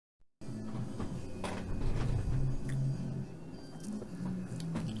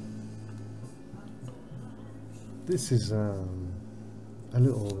This is a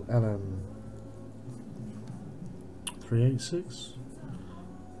little LM386,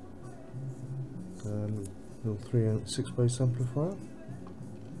 little 386 bass amplifier.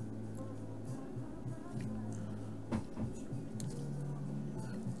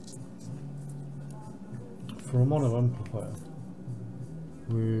 For a mono amplifier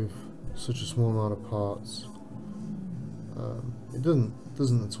with such a small amount of parts, it doesn't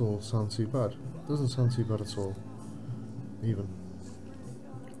at all sound too bad. It doesn't sound too bad at all, even.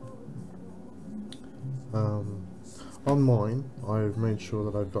 On mine, I've made sure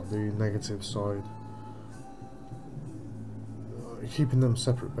that I've got the negative side, keeping them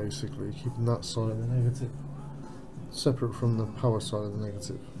separate basically, keeping that side of the negative separate from the power side of the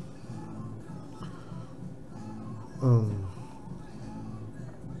negative.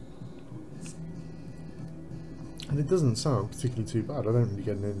 And it doesn't sound particularly too bad. I don't really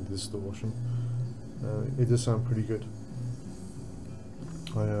get any distortion. It does sound pretty good.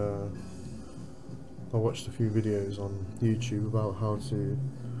 I watched a few videos on YouTube about how to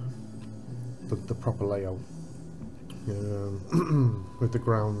the proper layout, with the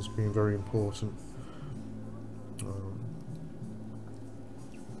grounds being very important.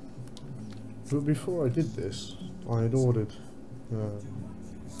 But before I did this, I had ordered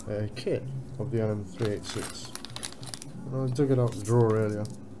a kit of the LM386. And I dug it out the drawer earlier,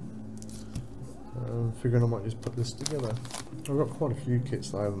 figuring I might just put this together. I've got quite a few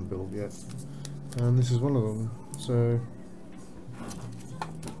kits that I haven't built yet, and this is one of them. So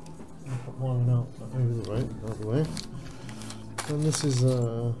I'll put mine out of the way. And this is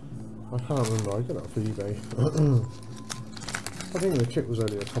I can't remember. I got it for eBay. I think the kit was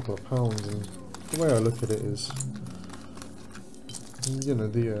only a couple of pounds, and the way I look at it is,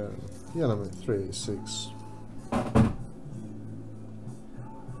 the LM386,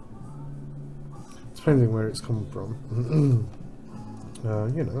 depending where it's come from,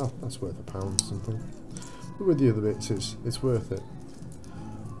 that's worth a pound or something. But with the other bits, it's worth it.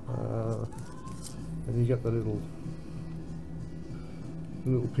 And you get the little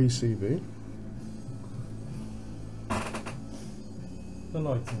PCB. The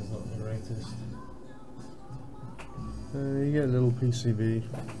lighting's not the greatest. You get a little PCB,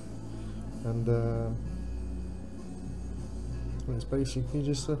 and it's basically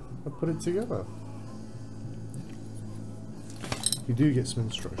just I put it together. You do get some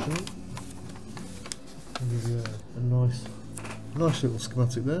instruction. I'll give you a nice little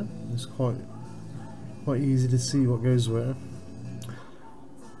schematic there. It's quite easy to see what goes where.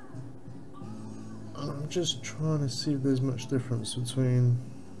 I'm just trying to see if there's much difference between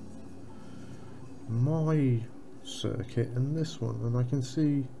my circuit and this one, and I can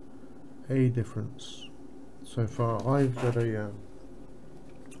see a difference so far. I've got a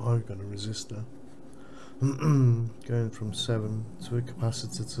resistor going from 7 to a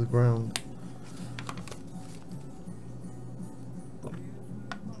capacitor to the ground.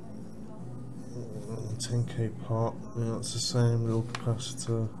 And 10k part, that's the same little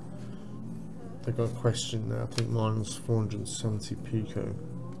capacitor. They got a question there. I think mine was 470 pico.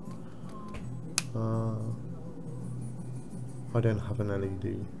 I don't have an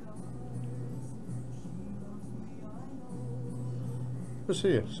LED. But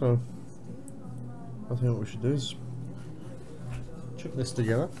here, so I think what we should do is chuck this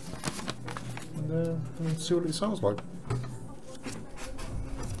together and see what it sounds like.